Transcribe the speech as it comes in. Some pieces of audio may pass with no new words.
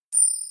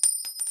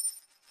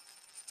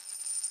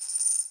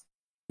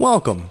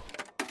Welcome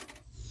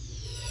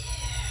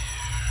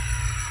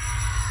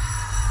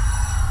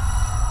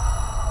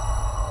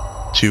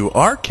to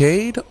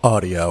Arcade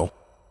Audio.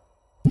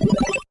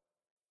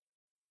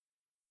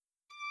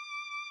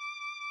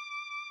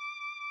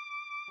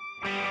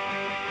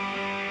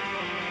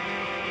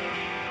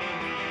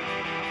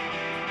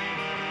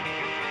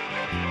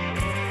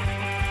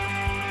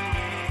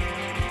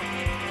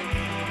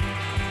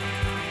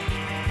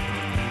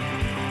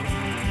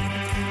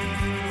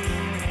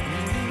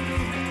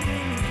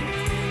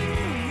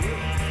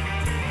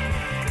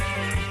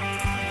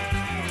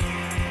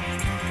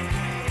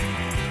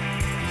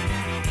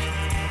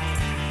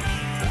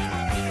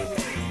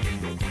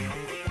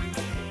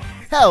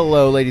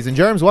 Hello, ladies and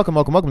germs. Welcome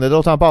to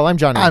Dilettante Ball. I'm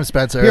Johnny. I'm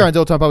Spencer. Here on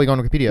Dilettante Ball, we go on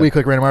Wikipedia. We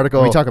click random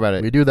article. We talk about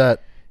it. We do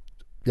that.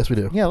 Yes, we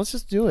do. Yeah, let's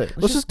just do it.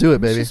 Let's just do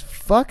it, baby. Let's just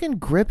fucking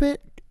grip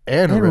it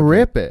And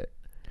rip it.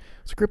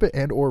 Let's grip it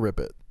and or rip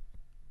it.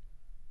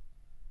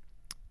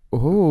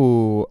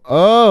 Ooh.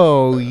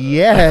 Oh,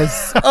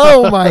 yes.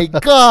 Oh, my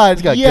God.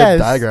 It's got a yes.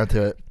 good diagram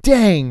to it.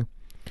 Dang.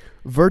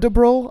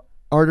 Vertebral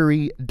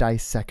artery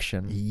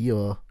dissection.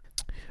 Yeah.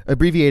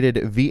 Abbreviated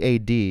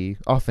VAD,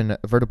 often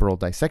vertebral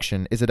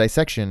dissection, is a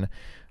dissection,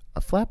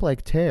 a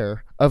flap-like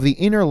tear, of the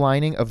inner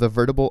lining of the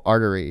vertebral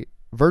artery,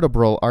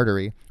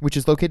 which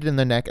is located in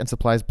the neck and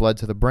supplies blood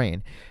to the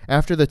brain.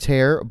 After the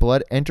tear,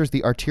 blood enters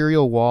the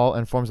arterial wall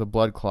and forms a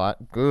blood clot.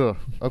 Ugh.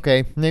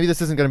 Okay, maybe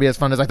this isn't going to be as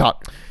fun as I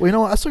thought. Well, you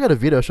know what? I still got a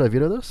veto. Should I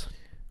veto this?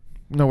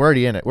 No, we're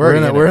already in it. We're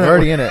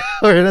already in it.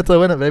 We're in it to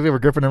win it, baby. We're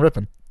gripping and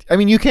ripping. I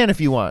mean, you can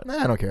if you want.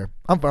 Nah, I don't care.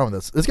 I'm fine with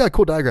this. It's got a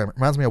cool diagram. It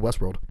reminds me of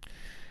Westworld.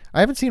 I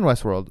haven't seen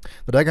Westworld.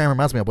 The diagram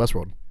reminds me of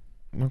Westworld.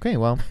 Okay,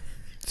 well,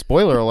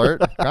 spoiler alert.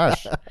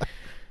 Gosh.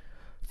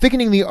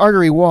 Thickening the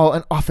artery wall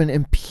and often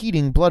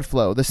impeding blood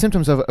flow. The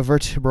symptoms of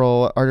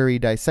vertebral artery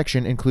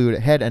dissection include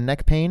head and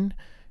neck pain.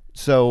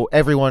 So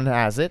everyone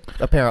has it,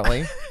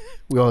 apparently.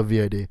 We all have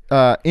VAD.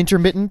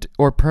 Intermittent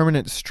or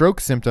permanent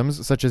stroke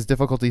symptoms, such as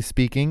difficulty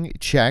speaking,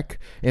 check.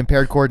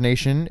 Impaired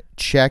coordination,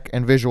 check.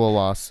 And visual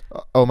loss.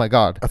 Oh my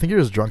God. I think you're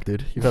just drunk,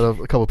 dude. You've had a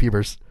couple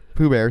peepers.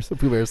 Pooh Bears.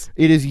 Pooh Bears.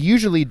 It is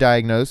usually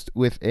diagnosed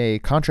with a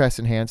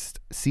contrast-enhanced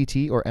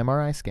CT or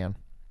MRI scan.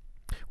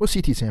 What's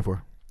CT stand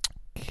for?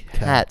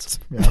 Cat.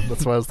 Yeah,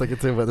 that's what I was thinking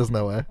too, but there's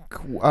no way.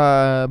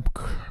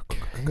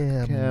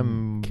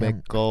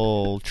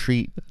 Chemical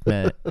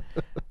treatment.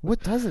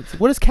 What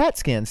does CAT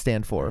scan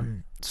stand for?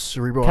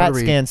 Cerebral CAT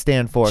artery. scan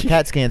stand for.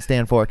 CAT scan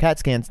stand for. CAT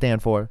scan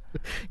stand for.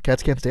 CAT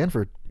scan stand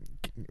for.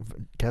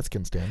 CAT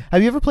scan stand.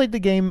 Have you ever played the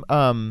game?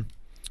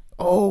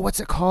 What's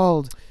it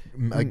called?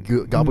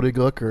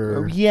 Gobbledygook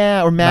or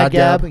or Mad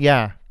Gab?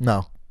 Yeah.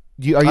 No.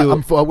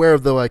 I'm aware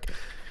of the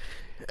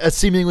a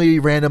seemingly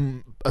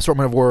random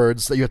assortment of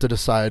words that you have to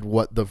decide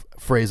what the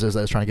phrase is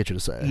that it's trying to get you to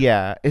say.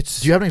 Yeah. Do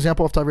you have an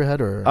example off the top of your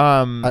head or?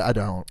 I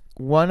don't.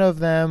 One of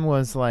them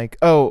was like,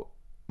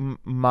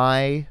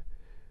 my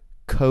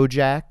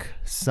Kojak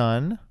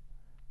son,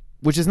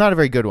 which is not a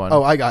very good one.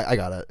 Oh, I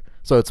got it.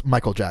 So it's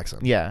Michael Jackson.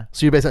 Yeah.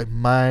 So you basically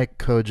my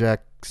Kojak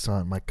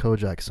son.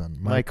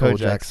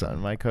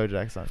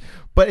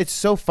 But it's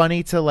so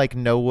funny to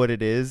know what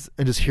it is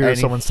and just hear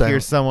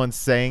someone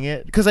saying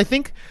it, because I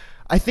think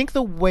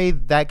the way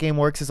that game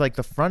works is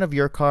the front of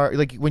your car,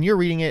 when you're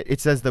reading it,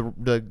 it says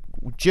the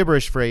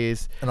gibberish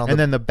phrase, and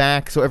then the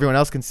back, so everyone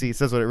else can see,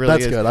 says what it really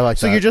is. That's good. I like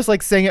that. So you're just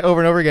saying it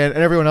over and over again,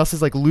 and everyone else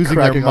is losing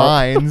cracking their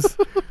minds.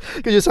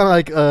 Because you sound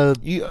like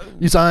you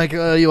sound like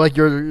you like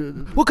you're.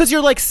 Well, because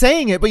you're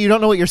saying it, but you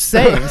don't know what you're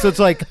saying. So it's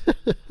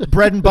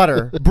bread and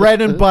butter.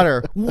 What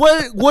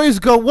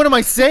am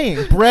I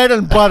saying? Bread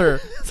and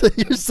butter. So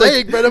you're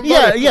saying bread and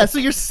butter. Yeah. So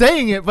you're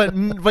saying it,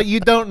 but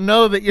you don't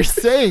know that you're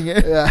saying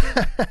it. Yeah.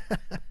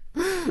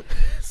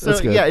 So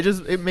yeah,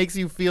 it makes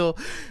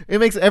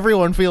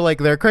everyone feel like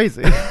they're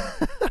crazy. No,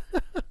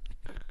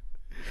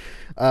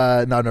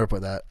 I've never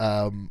played that.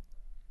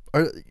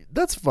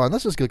 That's fun.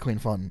 That's just good, clean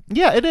fun.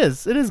 Yeah, it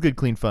is. It is good,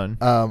 clean fun.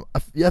 I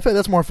feel like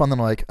that's more fun than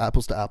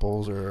Apples to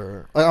Apples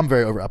or I'm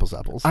very over Apples to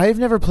Apples. I've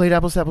never played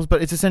Apples to Apples,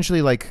 but it's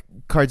essentially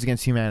Cards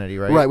Against Humanity,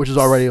 right? Right, which is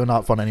already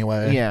not fun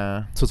anyway.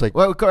 Yeah. So it's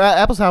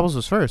Apples to Apples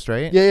was first,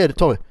 right? Yeah,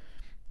 totally.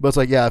 But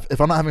it's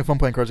if I'm not having fun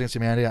playing Cards Against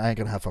Humanity, I ain't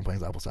gonna have fun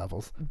playing Apples to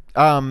Apples.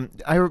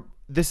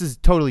 This is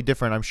totally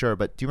different, I'm sure,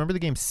 but do you remember the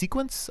game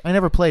Sequence? I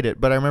never played it,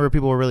 but I remember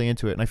people were really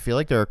into it, and I feel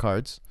like there are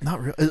cards.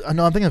 Not really.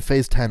 No, I'm thinking of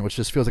Phase 10, which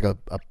just feels like a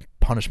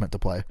punishment to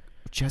play.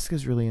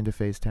 Jessica's really into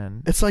Phase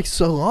 10. It's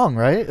so long,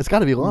 right? It's got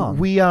to be long.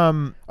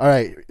 All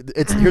right,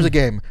 here's a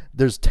game.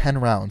 There's 10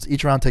 rounds.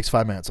 Each round takes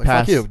 5 minutes.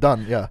 Fuck you,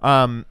 done.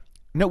 Yeah.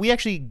 No, we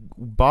actually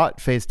bought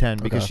Phase 10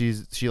 because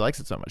she likes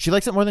it so much. She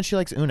likes it more than she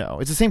likes Uno.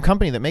 It's the same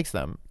company that makes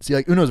them. See,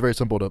 Uno is very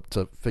simple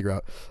to figure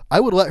out.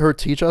 I would let her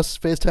teach us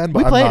Phase 10,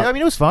 but we played. I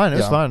mean, it was fun. It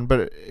was fun,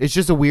 but it's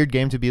just a weird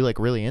game to be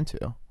really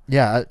into.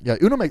 Yeah.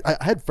 Uno I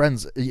had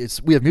friends.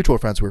 We have mutual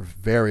friends who are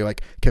very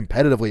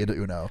competitively into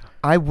Uno.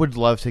 I would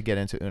love to get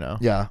into Uno.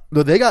 Yeah,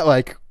 no, they got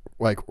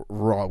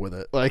raw with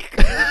it.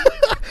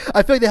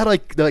 I feel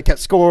like they kept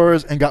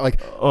scores and got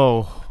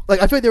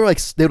I feel like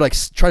they would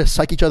try to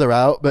psych each other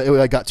out, but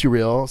it got too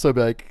real. So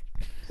it'd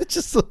be It's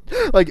just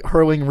like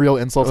hurling real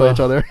insults at each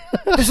other.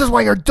 This is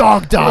why your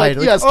dog died.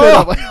 Like, yeah, straight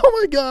up. Like, oh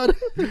my god,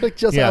 like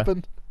just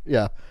happened.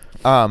 Yeah.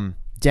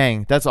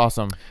 Dang, that's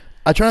awesome.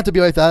 I try not to be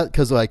like that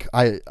because like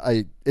I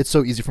it's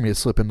so easy for me to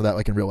slip into that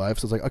like in real life.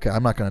 So it's like, okay,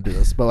 I'm not gonna do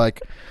this. But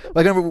like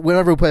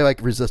whenever we play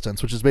like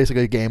Resistance, which is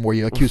basically a game where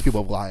you accuse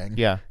people of lying.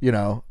 Yeah. You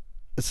know,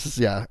 it's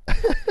just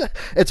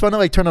it's fun to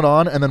like turn it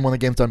on, and then when the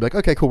game's done, be like,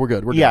 okay, cool, we're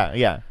good. We're good.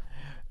 Yeah.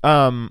 Did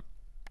I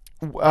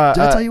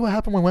tell you what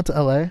happened when we went to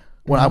LA?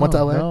 I went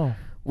to LA, no.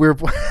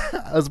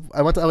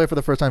 I went to LA for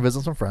the first time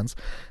visiting some friends,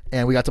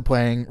 and we got to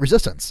playing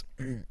Resistance,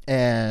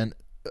 and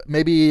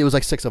maybe it was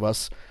like 6 of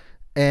us,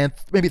 and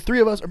maybe 3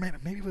 of us, or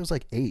maybe it was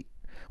like 8.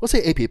 Let's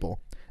say 8 people,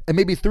 and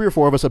maybe 3 or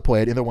 4 of us had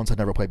played, and the ones had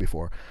never played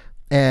before.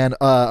 And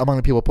among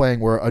the people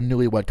playing were a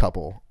newlywed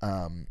couple.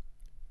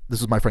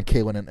 This was my friend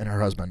Kaylin and her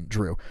husband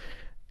Drew.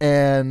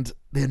 And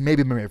they had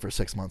maybe been married for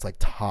 6 months, like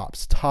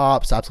tops,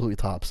 absolutely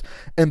tops.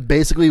 And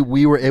basically,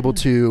 we were able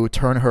to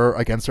turn her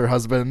against her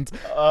husband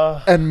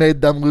and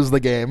made them lose the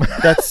game.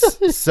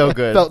 That's so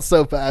good. Felt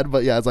so bad,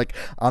 but yeah, it's like,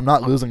 I'm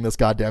not losing this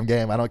goddamn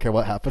game. I don't care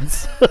what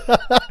happens.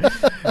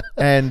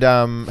 And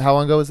how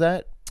long ago was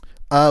that?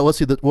 Let's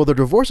see. Their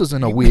divorce is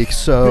in a week,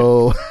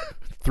 so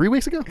 3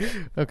 weeks ago.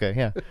 Okay,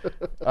 yeah.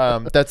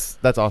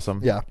 That's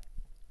awesome. Yeah.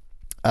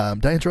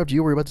 Did I interrupt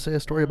you? Were you about to say a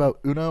story about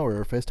Uno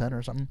or Phase 10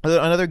 or something?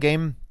 Another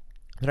game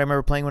that I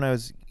remember playing when I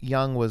was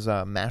young was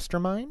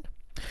Mastermind.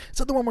 Is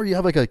that the one where you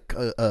have like a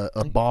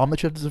bomb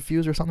that you have to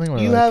defuse or something? Or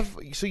You like,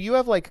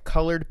 have like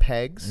colored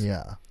pegs.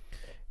 Yeah.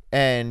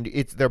 And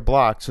they're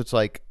blocked, so it's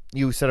like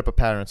you set up a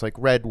pattern. It's like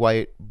red,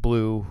 white,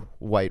 blue, or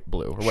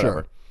whatever.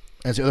 Sure.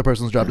 And it's the other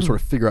person's job to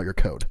sort of figure out your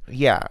code.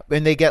 Yeah,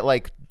 and they get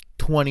like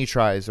 20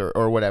 tries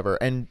or whatever,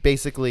 and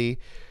basically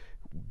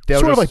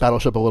Sort of like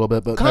Battleship a little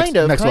bit, but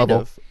next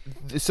level.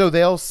 So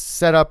they'll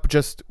set up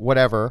just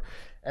whatever,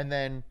 and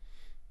then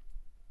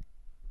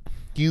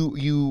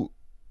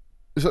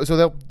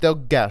so they'll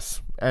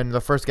guess, and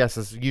the first guess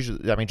is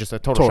usually just a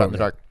total shot in the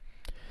dark.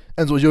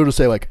 And so you'll just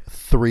say like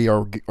 3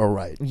 are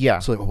right. Yeah.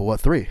 So like, well, what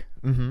 3?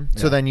 Mm-hmm.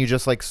 Yeah. So then you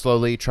just like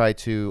slowly try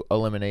to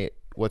eliminate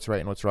what's right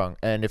and what's wrong,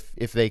 and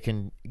if they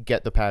can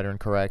get the pattern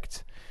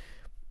correct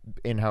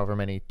in however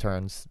many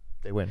turns,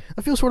 they win.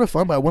 That feels sort of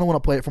fun, but I wouldn't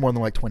want to play it for more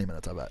than like 20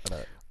 minutes. I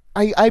bet.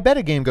 I bet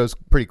a game goes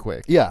pretty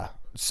quick. Yeah.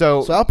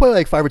 So I'll play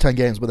like 5 or 10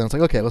 games, but then it's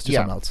like, okay, let's do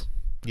something else.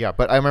 Yeah,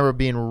 but I remember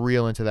being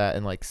real into that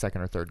in like 2nd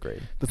or 3rd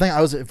grade. The thing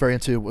I was very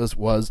into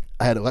was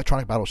I had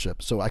Electronic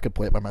Battleship, so I could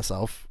play it by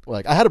myself.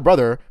 Like I had a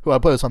brother who I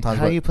play with sometimes.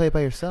 How do you play it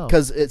by yourself?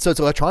 Because it's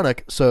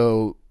electronic,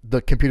 so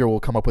the computer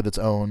will come up with its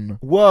own.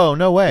 Whoa,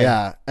 no way.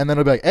 Yeah, and then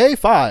it'll be like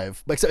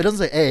A5. Like so it doesn't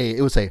say A,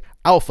 it would say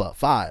Alpha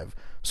 5.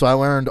 So I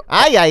learned.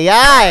 God.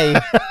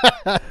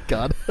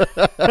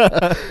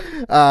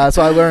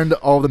 So I learned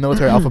all the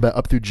military alphabet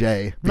up through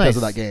J because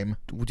of that game.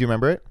 Do you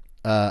remember it?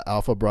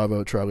 Alpha,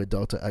 Bravo, Charlie,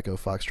 Delta, Echo,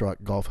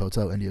 Foxtrot, Golf,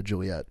 Hotel, India,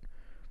 Juliet.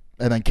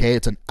 And then K,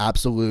 it's an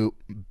absolute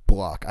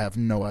block. I have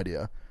no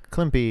idea.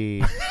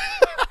 Climpy.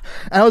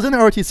 And I was in the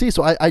ROTC,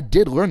 so I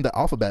did learn the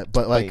alphabet,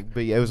 but like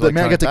but yeah, it was the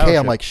minute I get to K, Battleship.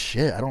 I'm like,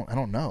 shit, I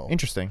don't know.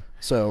 Interesting.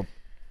 So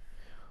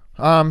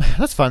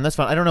that's fun.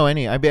 I don't know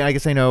any. I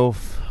guess I know.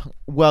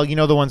 Well,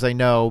 the ones I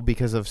know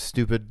because of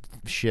stupid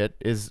shit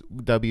is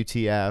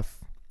WTF,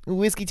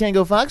 Whiskey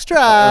Tango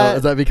Foxtrot.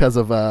 Is that because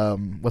of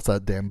what's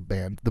that damn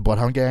band, the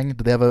Bloodhound Gang?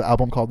 Did they have an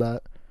album called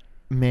that?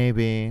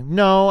 Maybe.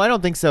 No, I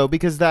don't think so,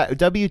 because that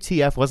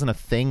WTF wasn't a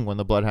thing when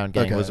the Bloodhound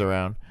Gang was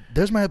around.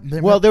 There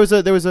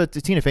was a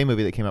Tina Fey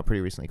movie that came out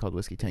pretty recently called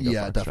Whiskey Tango Foxtrot.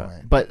 Yeah,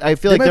 definitely. But I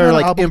feel like there are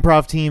like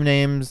improv team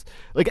names.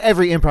 Like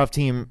every improv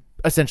team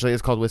essentially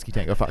is called Whiskey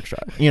Tango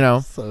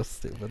Foxtrot. So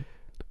stupid.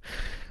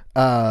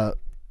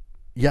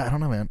 Yeah, I don't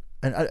know, man.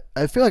 And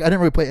I feel like I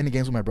didn't really play any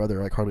games with my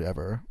brother, like hardly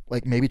ever.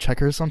 Like maybe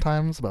checkers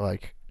sometimes, but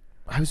like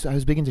I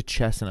was big into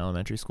chess in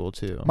elementary school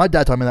too. My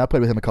dad told me that. I played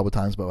with him a couple of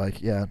times, but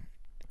like yeah.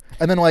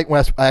 And then like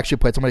when I actually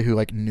played somebody who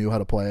like knew how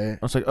to play, I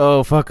was like,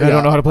 oh fuck, I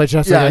don't know how to play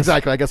chess. Yeah,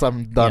 exactly. I guess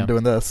I'm done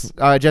doing this.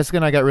 Jessica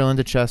and I got real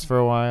into chess for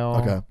a while.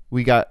 Okay.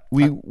 We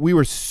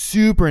were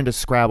super into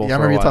Scrabble. Yeah,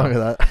 for I remember a while. you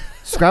telling me that.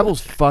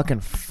 Scrabble's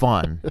fucking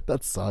fun.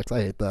 That sucks.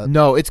 I hate that.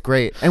 No, it's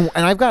great. And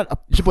I've got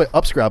you should play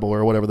Up Scrabble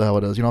or whatever the hell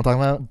it is. You know what I'm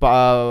talking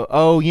about?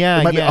 Oh yeah,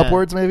 it might be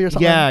upwards maybe or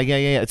something.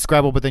 Yeah. It's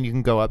Scrabble, but then you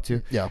can go up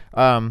to. Yeah.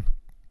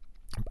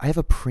 I have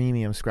a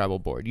premium Scrabble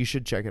board. You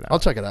should check it out. I'll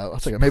check it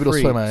out. Maybe it'll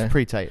sway my. It's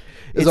pretty tight.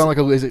 It's on like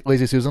a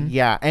lazy Susan.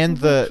 Yeah, and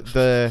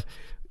the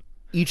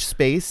each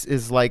space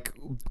is like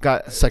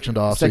got sectioned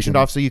off,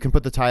 so you can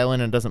put the tile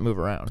in and it doesn't move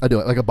around. I do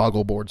it like a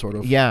Boggle board sort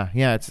of. Yeah.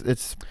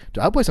 It's.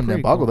 Dude, I'll play some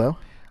damn Boggle though.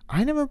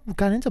 I never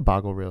got into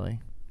Boggle really.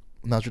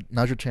 Now's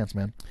your chance,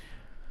 man.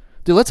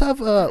 Dude, let's have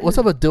a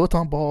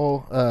dilettante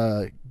ball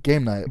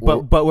game night.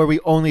 But where we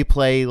only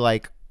play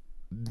like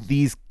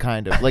these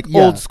kind of like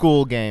old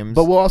school games.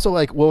 But we'll also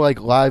live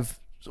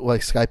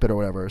like Skype it or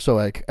whatever, so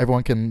like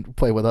everyone can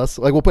play with us.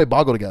 Like we'll play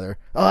Boggle together.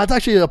 Oh, that's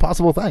actually a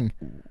possible thing.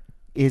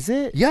 Is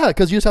it? Yeah,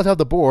 because you just have to have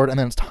the board and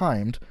then it's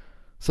timed.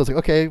 So it's like,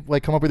 okay,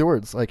 like come up with your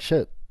words. Like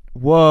shit.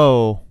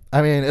 Whoa.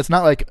 I mean, it's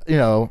not like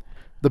the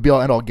be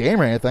all end all game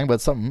or anything, but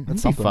it's something.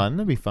 It's something fun.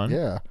 That'd be fun.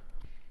 Yeah.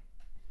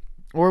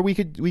 Or we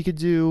could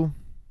do.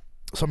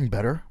 Something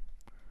better.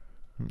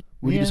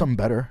 We could Yeah. do something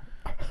better.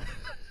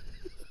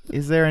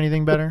 Is there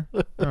anything better?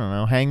 I don't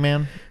know.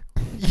 Hangman.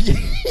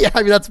 Yeah,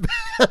 I mean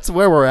that's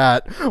where we're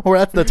at. We're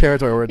at the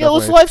territory where Yeah,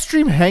 let's live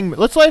stream Hangman.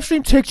 Let's live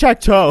stream Tic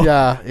Tac Toe.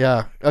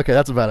 Yeah. Okay,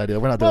 that's a bad idea.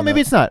 We're not doing Well,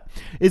 maybe that.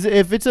 it's not.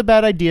 If it's a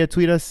bad idea,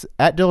 tweet us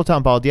at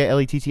DilettanteBall,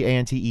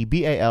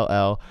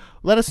 DilettanteBall.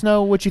 Let us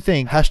know what you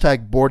think.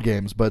 Hashtag board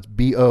games, but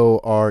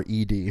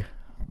BORED.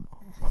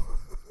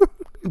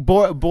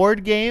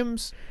 Board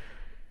games.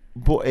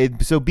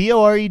 So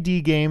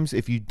BORED games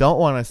if you don't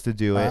want us to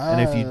do it,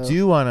 and if you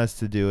do want us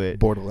to do it,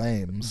 Board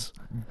lames.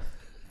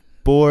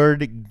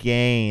 board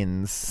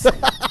gains.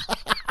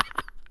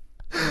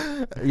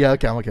 Yeah,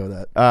 okay, I'm okay with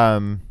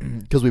that.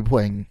 Because we've been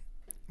playing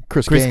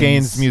Chris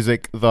Gaines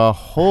music the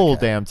whole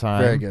damn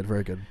time. Very good,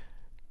 very good.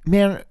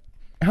 Man,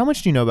 how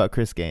much do you know about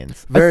Chris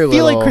Gaines? Very I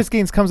feel little. like Chris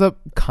Gaines comes up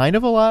kind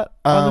of a lot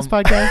on this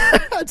podcast.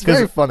 It's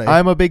very funny.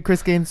 I'm a big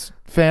Chris Gaines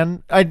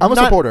fan. I'm a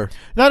supporter.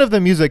 Not of the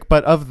music,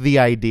 but of the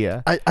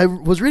idea. I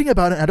was reading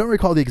about it. I don't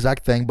recall the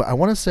exact thing, but I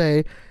want to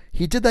say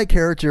he did that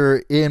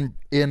character in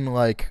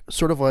like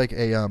sort of like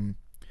a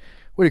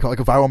what do you call it,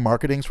 like a viral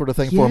marketing sort of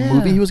thing for a Yeah.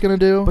 movie he was gonna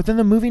do. But then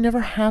the movie never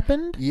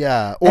happened.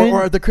 Yeah, And-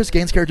 or the Chris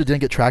Gaines character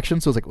didn't get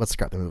traction, so I was like, let's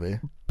scrap the movie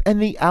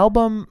And the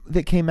album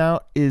that came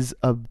out is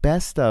a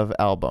best of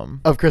album.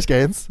 of Chris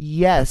Gaines.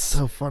 Yes.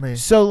 So funny.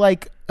 So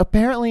like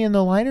apparently in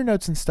the liner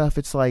notes and stuff,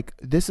 it's like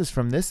this is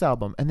from this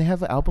album, and they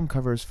have album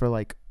covers for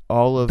like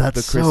all of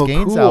That's the Chris so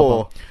Gaines cool.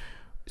 album.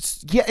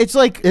 Yeah, it's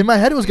like In my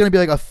head, it was gonna be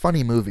like a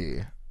funny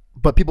movie,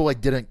 but people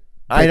like didn't.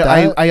 I, get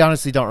I that. I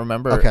honestly don't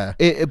remember.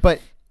 Okay.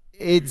 But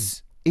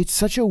it's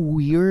such a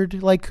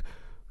weird, like,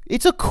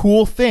 it's a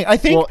cool thing. I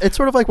think Well, it's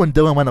sort of like when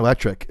Dylan went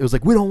electric. It was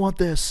like, we don't want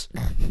this.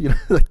 You know,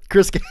 like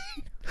Chris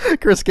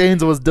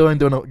Gaines was going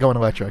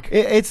electric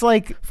it's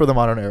like for the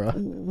modern era.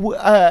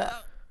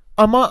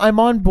 I'm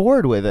on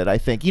board with it. I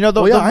think the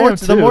Well, yeah, I am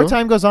the more too.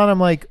 time goes on, I'm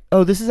like,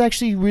 oh, this is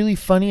actually really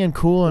funny and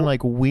cool and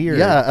like weird.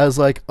 Yeah, as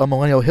like a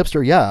millennial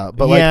hipster, yeah.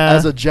 But like Yeah.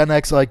 as a Gen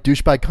X like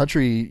douchebag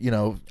country,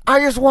 I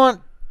don't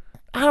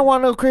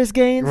want no Chris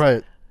Gaines.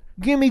 right.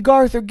 Give me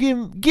Garth or give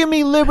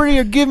me Liberty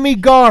or give me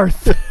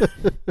Garth.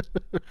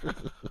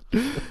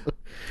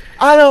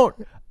 I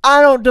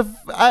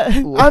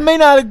may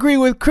not agree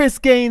with Chris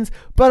Gaines,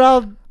 but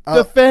I'll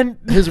defend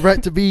His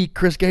right to be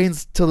Chris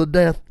Gaines till the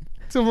death,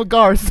 to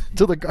Garth.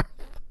 till the Garth.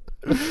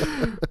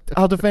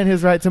 I'll defend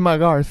his right to my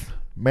Garth.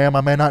 Ma'am,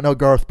 I may not know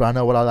Garth, but I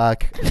know what I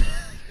like.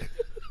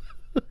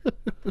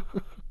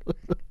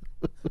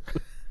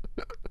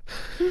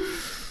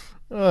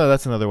 Oh,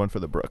 that's another one for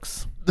the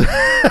Brooks.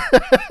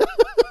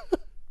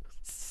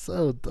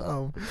 So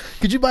dumb.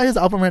 Could you buy his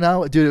album right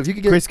now, dude? If you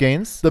could get Chris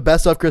Gaines? the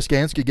best of Chris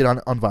Gaines, could you get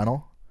on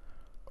vinyl?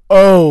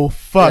 Oh,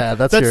 fuck. Yeah,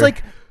 that's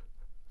like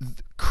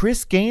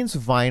Chris Gaines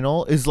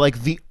vinyl is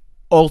like the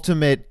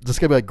ultimate Just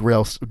gonna be like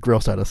grill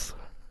status.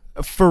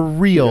 for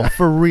real,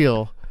 for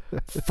real.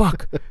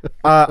 Fuck.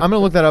 I'm going to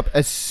look that up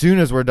as soon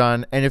as we're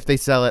done, and if they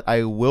sell it,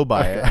 I will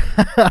buy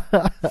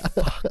it.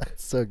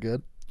 So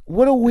good.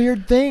 What a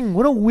weird thing.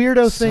 What a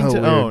weirdo thing So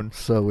to weird. own.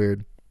 So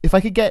weird. If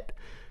I could get...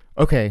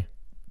 Okay.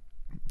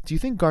 Do you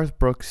think Garth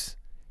Brooks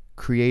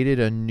created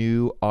a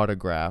new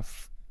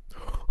autograph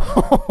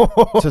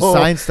to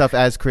sign stuff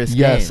as Chris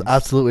Yes, Gaines?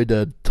 absolutely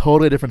did.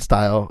 Totally different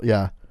style.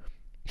 Yeah.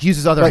 He used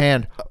his other Like-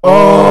 hand.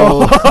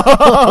 Oh.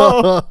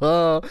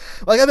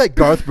 Like I bet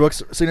Garth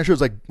Brooks' signature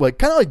is like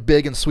kind of like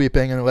big and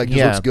sweeping and like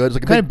just looks good. It's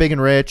like kind of big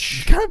and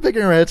rich. kind of big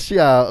and rich.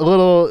 Yeah, a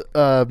little.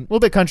 A little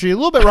bit country, a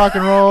little bit rock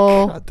and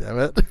roll. God damn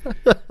it.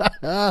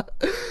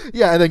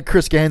 Yeah, and then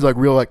Chris Gaines like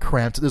real like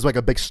cramped. There's like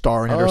a big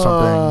star in it or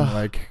something.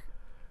 Like,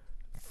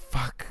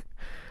 Fuck.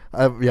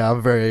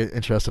 I'm very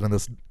interested in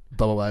this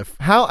double life.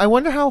 I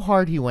wonder how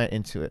hard he went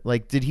into it.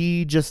 Like, did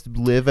he just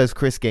live as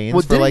Chris Gaines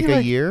for didn't like he, a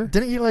year?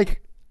 Didn't he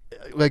like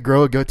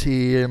grow a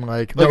goatee and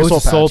like No, a it was soul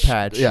a soul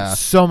patch. Yeah.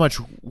 So much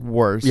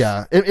worse.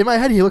 Yeah. In my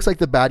head, he looks like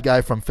the bad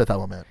guy from Fifth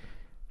Element.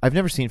 I've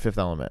never seen Fifth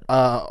Element.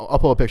 I'll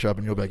pull a picture up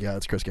and you'll be like, yeah,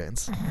 it's Chris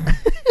Gaines.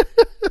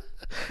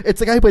 It's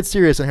the guy who played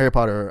Sirius in Harry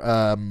Potter.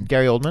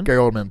 Gary Oldman? Gary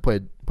Oldman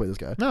played this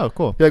guy. No,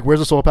 cool. He like wears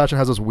a soul patch and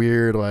has this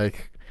weird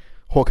like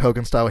Hulk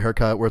Hogan style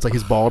haircut where it's like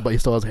he's bald but he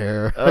still has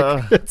hair.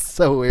 Like, it's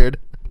so weird.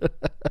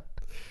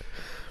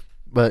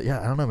 But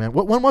yeah, I don't know, man.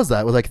 When was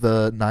that? Was like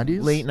the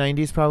 90s? Late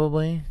 90s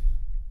probably.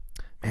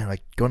 Man,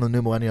 like going to the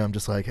new millennium, I'm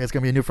just like, hey, it's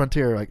gonna be a new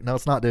frontier. Like, no,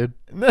 it's not, dude.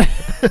 No,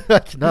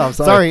 I'm sorry.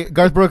 Sorry,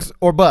 Garth Brooks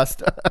or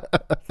bust.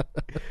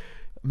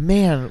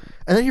 Man,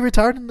 And then he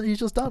retired and he's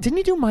just done. didn't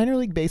he do minor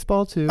league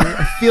baseball too?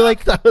 I feel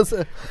like that was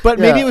it. but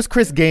maybe Yeah. it was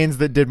Chris Gaines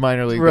that did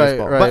minor league Right,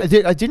 baseball. right.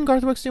 But didn't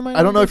Garth Brooks do minor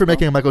I don't know league if you're baseball?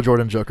 making a Michael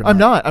Jordan joke or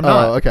not. I'm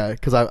not. Oh, okay.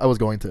 Because I was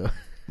going to.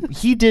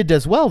 He did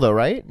as well though,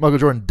 right? Michael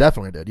Jordan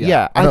definitely did.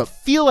 Yeah. I know.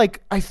 feel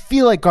like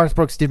Garth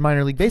Brooks did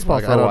minor league baseball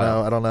Fuck, for a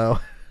while. I don't know.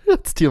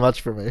 It's too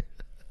much for me.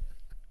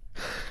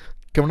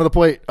 Coming to the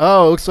plate.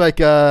 Oh, looks like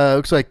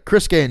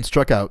Chris Gaines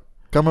struck out.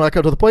 Coming back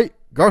up to the plate,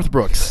 Garth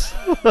Brooks.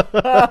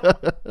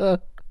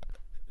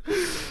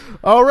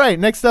 All right,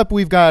 next up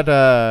we've got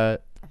I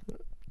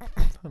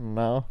don't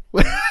know.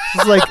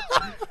 It's like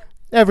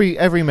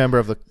Every member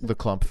of the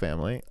Clump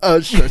family.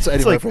 Sure. So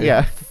anyway, like,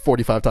 yeah.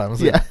 45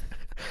 times. Yeah.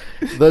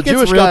 The Gets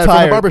Jewish real guy tired.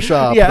 from the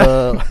barbershop.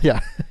 Yeah.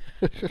 Yeah.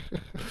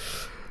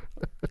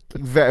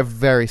 Very,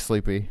 very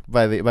sleepy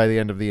by the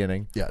end of the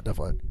inning. Yeah,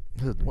 definitely.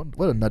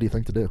 What a nutty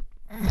thing to do.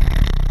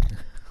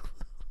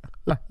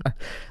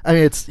 I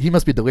mean, he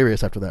must be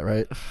delirious after that,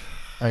 right?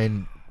 I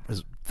mean,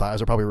 his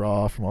thighs are probably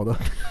raw from all the.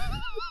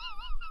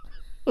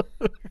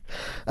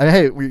 I mean,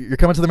 hey, you're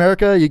coming to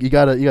America. You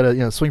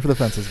gotta swing for the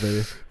fences,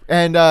 baby.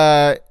 And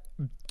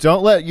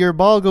don't let your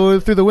ball go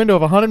through the window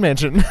of a haunted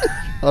mansion.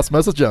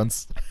 Osmosis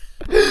Jones.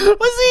 Was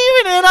he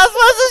even in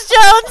Osmosis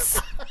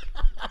Jones?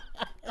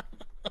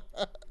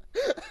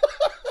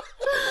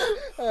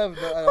 Wait,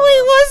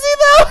 was he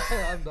though?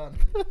 I'm done.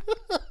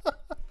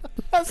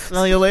 I'll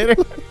smell you later.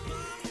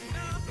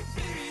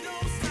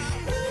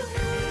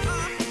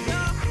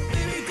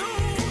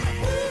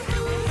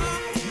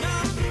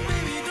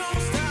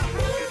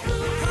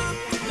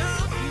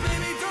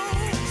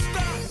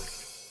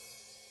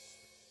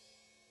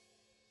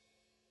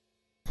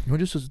 You want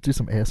to just do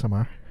some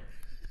ASMR?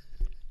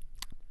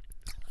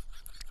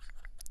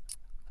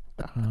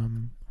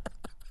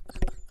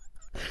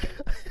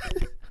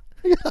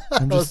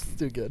 I'm just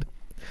too good.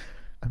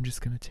 I'm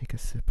just gonna take a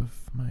sip of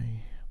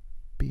my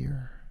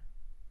beer.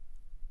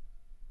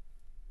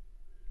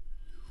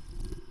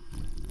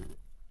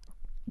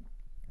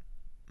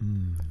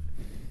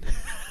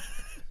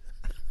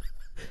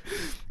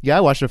 Yeah,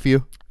 I watched a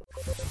few.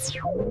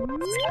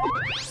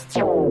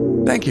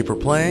 Thank you for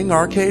playing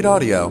Arcade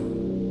Audio.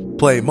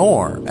 Play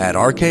more at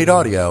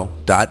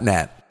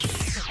arcadeaudio.net.